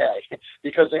 401k?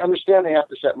 Because they understand they have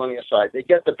to set money aside. They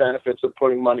get the benefits of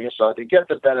putting money aside. They get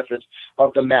the benefits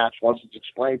of the match once it's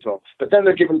explained to them. But then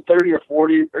they're given 30 or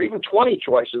 40 or even 20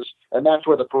 choices, and that's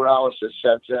where the paralysis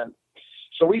sets in.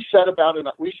 So we set about it.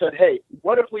 We said, hey,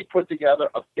 what if we put together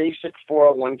a basic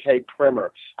 401k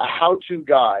primer, a how-to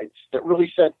guide that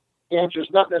really said, answers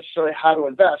not necessarily how to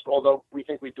invest, although we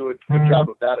think we do a good job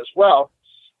of that as well.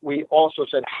 We also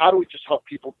said, how do we just help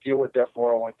people deal with their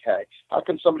 401k? How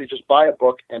can somebody just buy a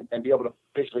book and be able to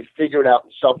basically figure it out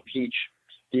and self-teach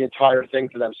the entire thing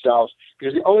for themselves?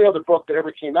 Because the only other book that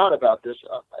ever came out about this,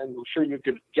 and I'm sure you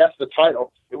could guess the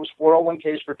title, it was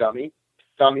 401ks for Dummies,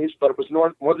 but it was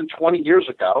more than 20 years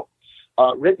ago,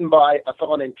 written by a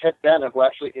fellow named Ted Bennett, who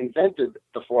actually invented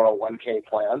the 401k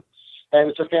plan. And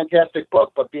it's a fantastic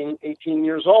book, but being 18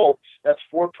 years old, that's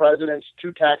 4 presidents,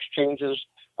 2 tax changes,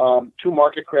 2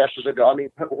 market crashes ago. I mean,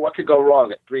 what could go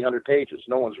wrong at 300 pages?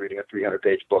 No one's reading a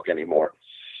 300-page book anymore.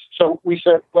 So we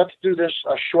said, let's do this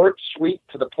short, sweet,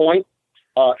 to the point,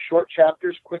 short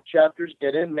chapters, quick chapters,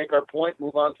 get in, make our point,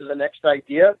 move on to the next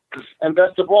idea. And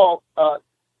best of all,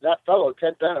 that fellow,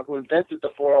 Ted Bennett, who invented the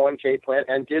 401k plan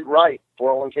and did write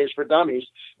 401ks for Dummies,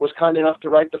 was kind enough to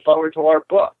write the forward to our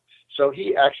book. So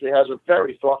he actually has a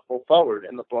very thoughtful forward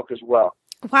in the book as well.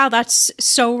 Wow, that's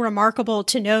so remarkable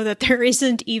to know that there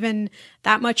isn't even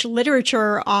that much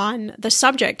literature on the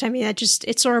subject. I mean,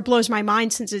 it sort of blows my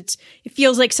mind since it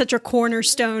feels like such a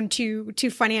cornerstone to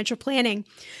financial planning.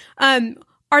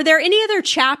 Are there any other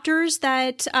chapters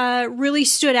that really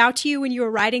stood out to you when you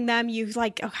were writing them? You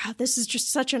like, oh, wow, this is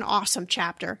just such an awesome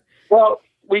chapter. Well,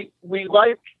 we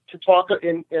like to talk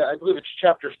in, I believe it's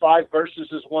chapter 5 verses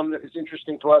is one that is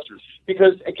interesting to us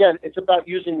because, again, it's about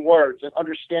using words and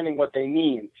understanding what they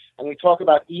mean. And we talk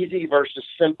about easy versus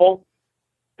simple.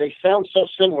 They sound so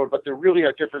similar, but they really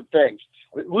are different things.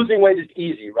 Losing weight is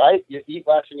easy, right? You eat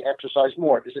less and you exercise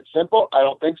more. Is it simple? I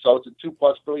don't think so. It's a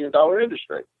 $2+ billion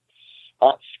industry.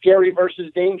 Scary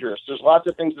versus dangerous. There's lots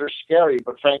of things that are scary,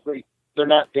 but frankly, they're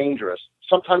not dangerous.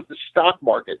 Sometimes the stock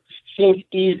market seems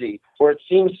easy or it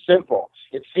seems simple.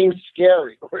 It seems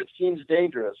scary or it seems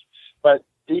dangerous. But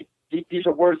these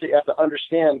are words that you have to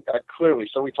understand clearly.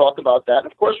 So we talk about that. And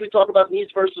of course, we talk about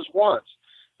needs versus wants.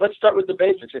 Let's start with the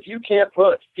basics. If you can't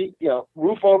put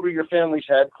roof over your family's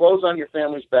head, clothes on your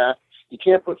family's back, you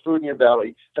can't put food in your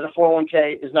belly, then a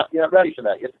 401k you're not ready for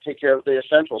that. You have to take care of the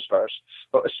essentials first.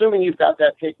 But assuming you've got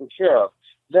that taken care of,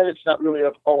 then it's not really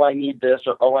oh, I need this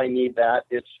or oh, I need that.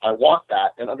 It's I want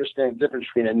that, and understanding the difference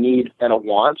between a need and a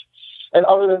want. And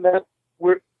other than that,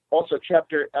 we're also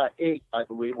chapter 8, I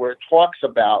believe, where it talks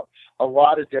about a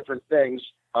lot of different things,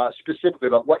 specifically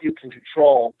about what you can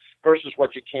control versus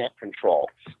what you can't control.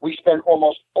 We spend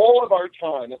almost all of our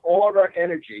time and all of our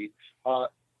energy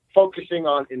focusing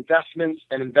on investments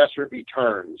and investment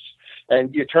returns.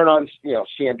 And you turn on,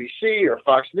 CNBC or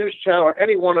Fox News Channel or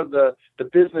any one of the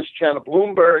business channel,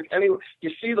 Bloomberg,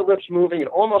 you see the lips moving. It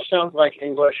almost sounds like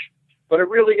English, but it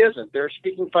really isn't. They're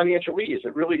speaking financialese.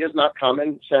 It really is not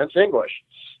common sense English.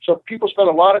 So people spend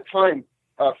a lot of time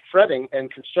fretting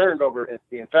and concerned over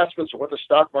the investments or what the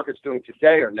stock market's doing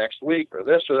today or next week or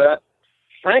this or that.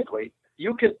 Frankly,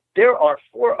 there are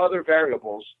 4 other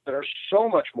variables that are so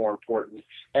much more important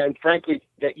and frankly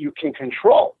that you can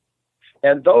control.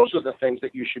 And those are the things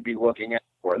that you should be looking at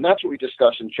for. And that's what we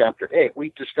discuss in chapter 8.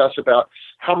 We discuss about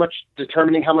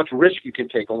determining how much risk you can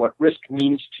take and what risk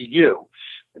means to you.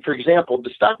 For example,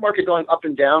 the stock market going up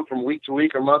and down from week to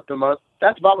week or month to month,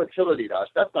 that's volatility to us.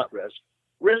 That's not risk.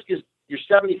 Risk is you're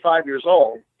 75 years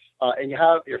old and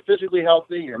you're physically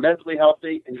healthy, you're mentally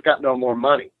healthy, and you've got no more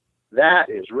money. That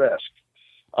is risk.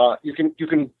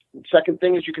 Second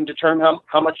thing is you can determine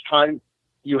how much time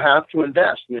you have to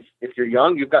invest. And if you're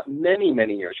young, you've got many,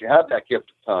 many years. You have that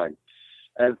gift of time.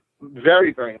 And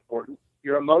very, very important,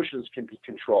 your emotions can be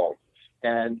controlled.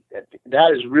 And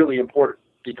that is really important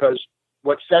because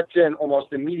what sets in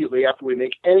almost immediately after we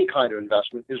make any kind of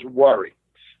investment is worry.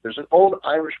 There's an old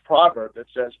Irish proverb that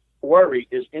says, worry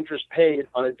is interest paid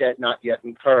on a debt not yet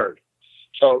incurred.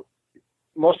 So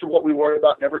most of what we worry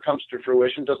about never comes to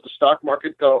fruition. Does the stock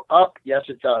market go up? Yes,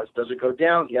 it does. Does it go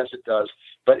down? Yes, it does.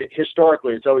 But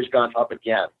historically, it's always gone up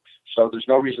again. So there's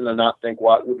no reason to not think,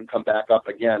 well, it wouldn't come back up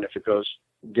again if it goes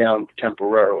down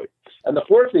temporarily. And the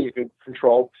fourth thing you can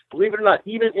control, believe it or not,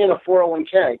 even in a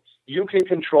 401k, you can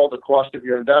control the cost of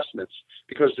your investments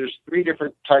because there's 3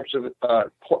 different types of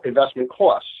investment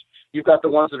costs. You've got the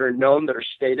ones that are known, that are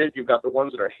stated. You've got the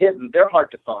ones that are hidden. They're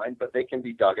hard to find, but they can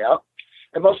be dug out.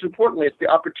 And most importantly, it's the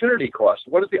opportunity cost.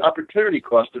 What is the opportunity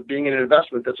cost of being in an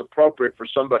investment that's appropriate for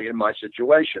somebody in my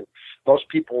situation? Most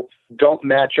people don't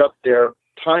match up their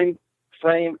time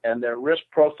frame and their risk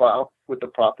profile with the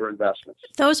proper investments.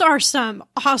 Those are some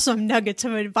awesome nuggets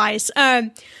of advice.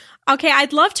 Okay,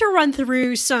 I'd love to run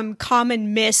through some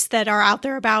common myths that are out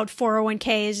there about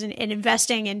 401ks and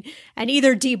investing and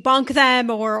either debunk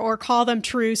them or call them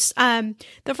truths.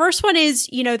 The first one is,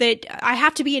 that I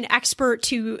have to be an expert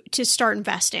to start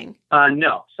investing.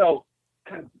 No. So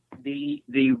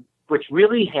what's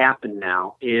really happened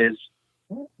now is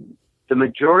the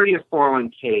majority of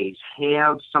 401ks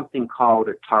have something called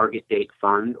a target date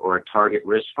fund or a target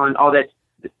risk fund.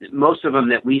 Most of them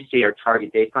that we see are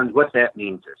target date funds. What that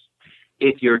means is,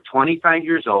 if you're 25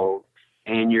 years old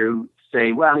and you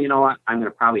say, well, you know what, I'm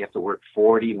going to probably have to work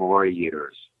 40 more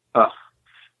years.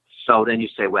 So then you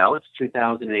say, well, it's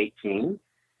 2018.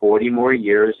 40 more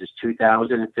years is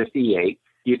 2058.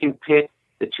 You can pick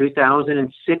the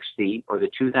 2060 or the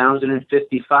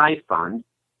 2055 fund,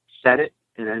 set it,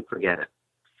 and then forget it.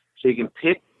 So you can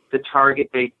pick the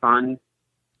target date fund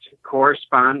to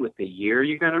correspond with the year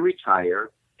you're going to retire,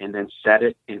 and then set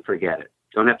it and forget it.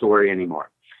 Don't have to worry anymore.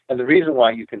 And the reason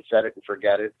why you can set it and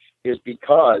forget it is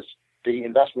because the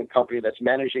investment company that's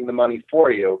managing the money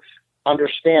for you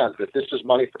understands that this is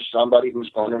money for somebody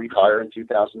who's going to retire in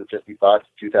 2055 to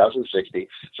 2060.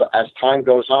 So as time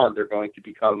goes on, they're going to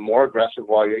become more aggressive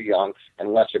while you're young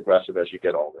and less aggressive as you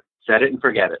get older. Set it and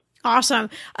forget it.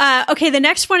 Awesome. Okay, the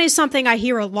next one is something I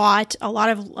hear a lot. A lot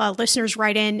of listeners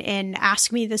write in and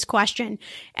ask me this question.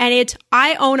 And it's,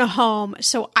 I own a home,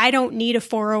 so I don't need a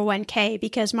 401k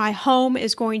because my home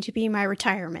is going to be my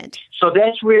retirement. So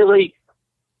that's really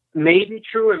may be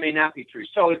true or may not be true.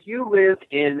 So if you live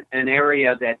in an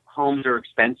area that homes are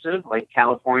expensive, like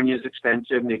California is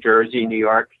expensive, New Jersey, New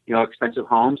York, expensive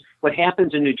homes, what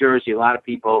happens in New Jersey, a lot of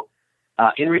people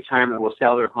in retirement will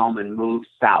sell their home and move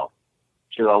south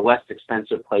to a less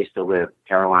expensive place to live,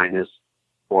 Carolinas,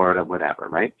 Florida, whatever,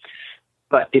 right?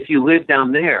 But if you live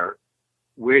down there,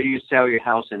 where do you sell your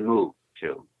house and move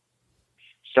to?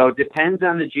 So it depends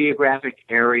on the geographic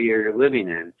area you're living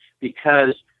in,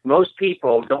 because most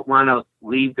people don't want to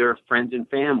leave their friends and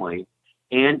family.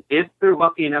 And if they're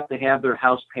lucky enough to have their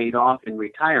house paid off in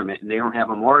retirement and they don't have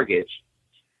a mortgage,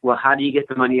 well, how do you get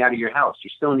the money out of your house?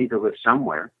 You still need to live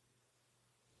somewhere.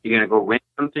 You're going to go rent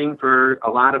something for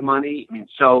a lot of money. I mean,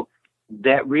 so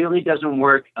that really doesn't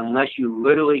work unless you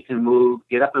literally can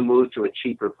get up and move to a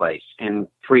cheaper place and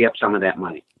free up some of that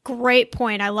money. Great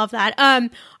point. I love that.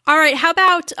 All right. How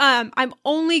about I'm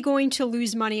only going to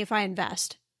lose money if I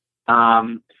invest?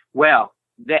 Well,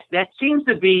 that seems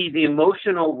to be the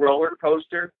emotional roller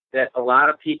coaster that a lot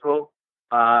of people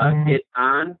get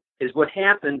on. Is what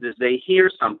happens is they hear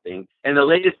something, and the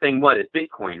latest thing, is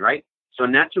Bitcoin, right? So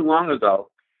not too long ago,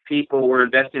 people were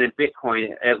investing in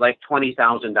Bitcoin at like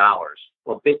 $20,000.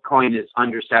 Well, Bitcoin is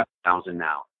under $7,000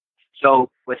 now. So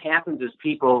what happens is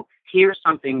people hear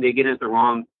something, they get it at the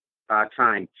wrong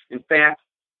time. In fact,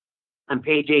 on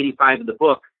page 85 of the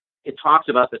book, it talks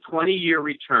about the 20-year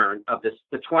return of this.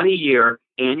 The 20-year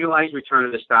annualized return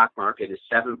of the stock market is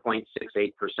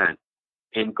 7.68%.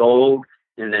 In gold,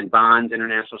 and then bonds,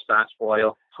 international stocks,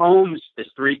 oil. Homes is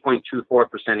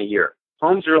 3.24% a year.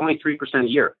 Homes are only 3% a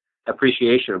year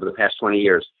appreciation over the past 20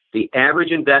 years. The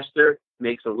average investor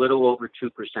makes a little over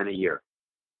 2% a year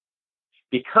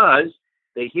because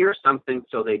they hear something,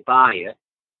 so they buy it.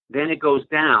 Then it goes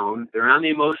down. They're on the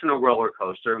emotional roller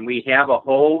coaster, and we have a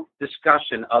whole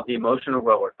discussion of the emotional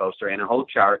roller coaster and a whole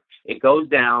chart. It goes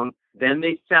down, then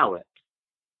they sell it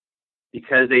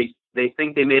because they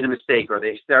think they made a mistake, or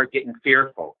they start getting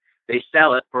fearful. They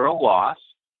sell it for a loss.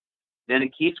 Then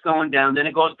it keeps going down. Then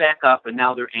it goes back up, and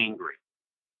now they're angry.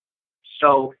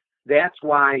 So that's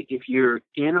why if you're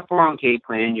in a 401k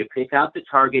plan, you pick out the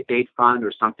target date fund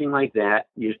or something like that.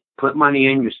 You put money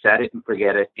in, you set it and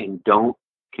forget it, and don't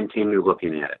continue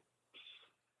looking at it.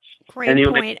 Great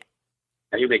point.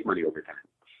 You make money over time.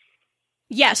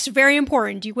 Yes, very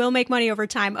important. You will make money over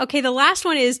time. Okay, the last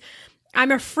one is,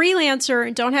 I'm a freelancer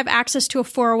and don't have access to a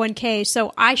 401k,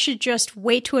 so I should just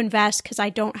wait to invest because I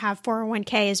don't have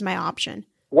 401k as my option.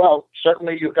 Well,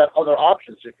 certainly you've got other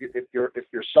options. If you're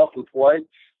self-employed,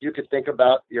 you could think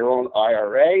about your own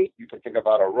IRA. You can think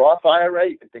about a Roth IRA.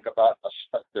 You can think about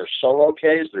there's solo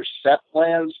Ks. There's SEP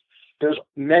plans. There's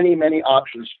many, many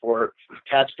options for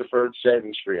tax-deferred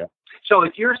savings for you. So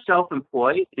if you're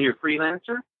self-employed and you're a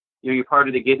freelancer, you're part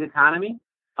of the gig economy,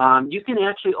 you can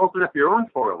actually open up your own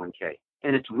 401k,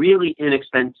 and it's really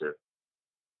inexpensive.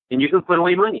 And you can put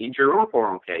away money into your own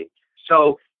 401k.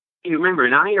 So you remember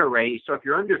an IRA, so if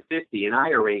you're under 50, an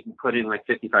IRA you can put in like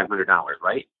 $5,500,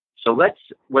 right? So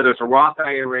whether it's a Roth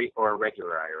IRA or a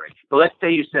regular IRA. But let's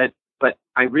say you said, but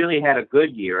I really had a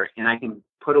good year and I can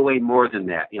put away more than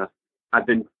that. I've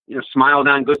been, smiled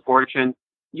on, good fortune.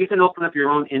 You can open up your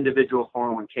own individual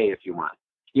 401k if you want.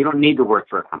 You don't need to work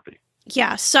for a company.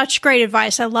 Yeah, such great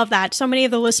advice. I love that. So many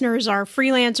of the listeners are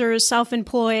freelancers,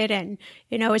 self-employed, and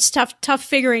it's tough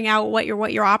figuring out what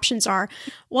your options are.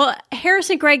 Well,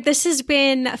 Harrison, Greg, this has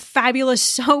been fabulous.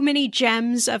 So many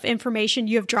gems of information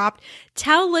you have dropped.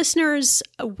 Tell listeners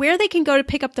where they can go to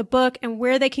pick up the book and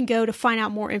where they can go to find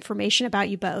out more information about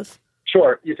you both.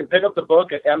 Sure. You can pick up the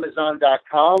book at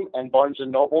Amazon.com and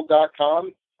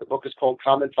BarnesandNoble.com. The book is called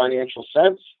Common Financial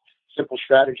Sense: Simple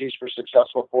Strategies for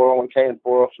Successful 401k and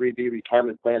 403b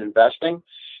Retirement Plan Investing.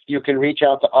 You can reach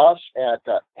out to us at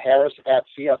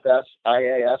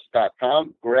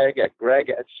harris@cfsias.com,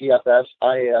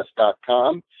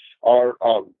 Greg@cfsias.com. Our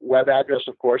web address,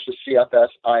 of course, is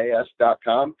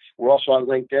cfsis.com. We're also on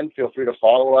LinkedIn. Feel free to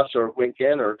follow us or link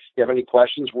in, or if you have any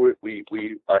questions,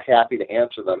 we are happy to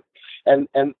answer them. And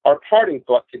our parting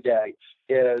thought today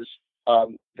is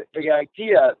the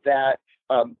idea that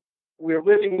we're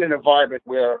living in an environment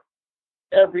where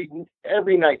every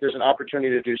night there's an opportunity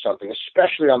to do something,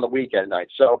 especially on the weekend night.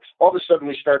 So all of a sudden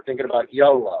we start thinking about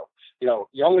YOLO.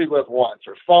 You only live once,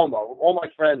 or FOMO. All my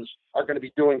friends are going to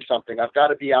be doing something. I've got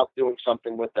to be out doing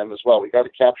something with them as well. We got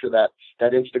to capture that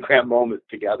Instagram moment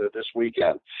together this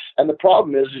weekend. And the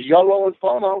problem is YOLO and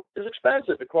FOMO is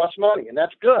expensive. It costs money, and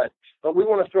that's good. But we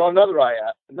want to throw another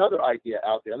idea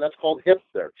out there, and that's called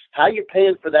hipster. How are you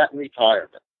paying for that in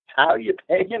retirement? How are you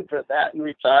paying for that in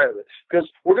retirement? Because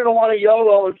we're going to want a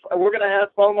YOLO, and we're going to have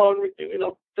FOMO,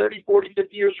 30, 40,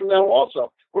 50 years from now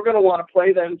also. We're going to want to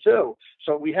play them too.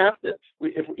 So we have to,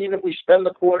 even if we spend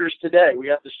the quarters today, we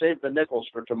have to save the nickels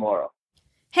for tomorrow.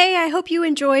 Hey, I hope you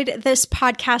enjoyed this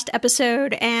podcast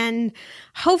episode, and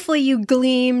hopefully you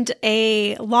gleaned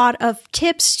a lot of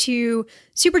tips to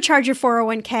supercharge your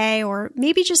 401k, or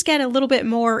maybe just get a little bit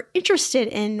more interested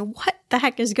in what the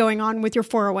heck is going on with your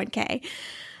 401k.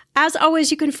 As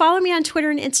always, you can follow me on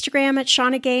Twitter and Instagram at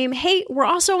Shannah Game. Hey, we're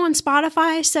also on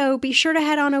Spotify, so be sure to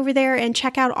head on over there and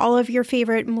check out all of your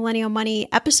favorite Millennial Money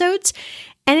episodes.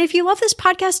 And if you love this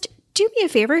podcast, do me a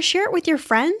favor, share it with your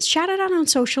friends, shout it out on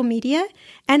social media,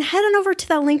 and head on over to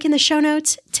the link in the show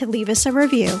notes to leave us a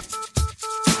review.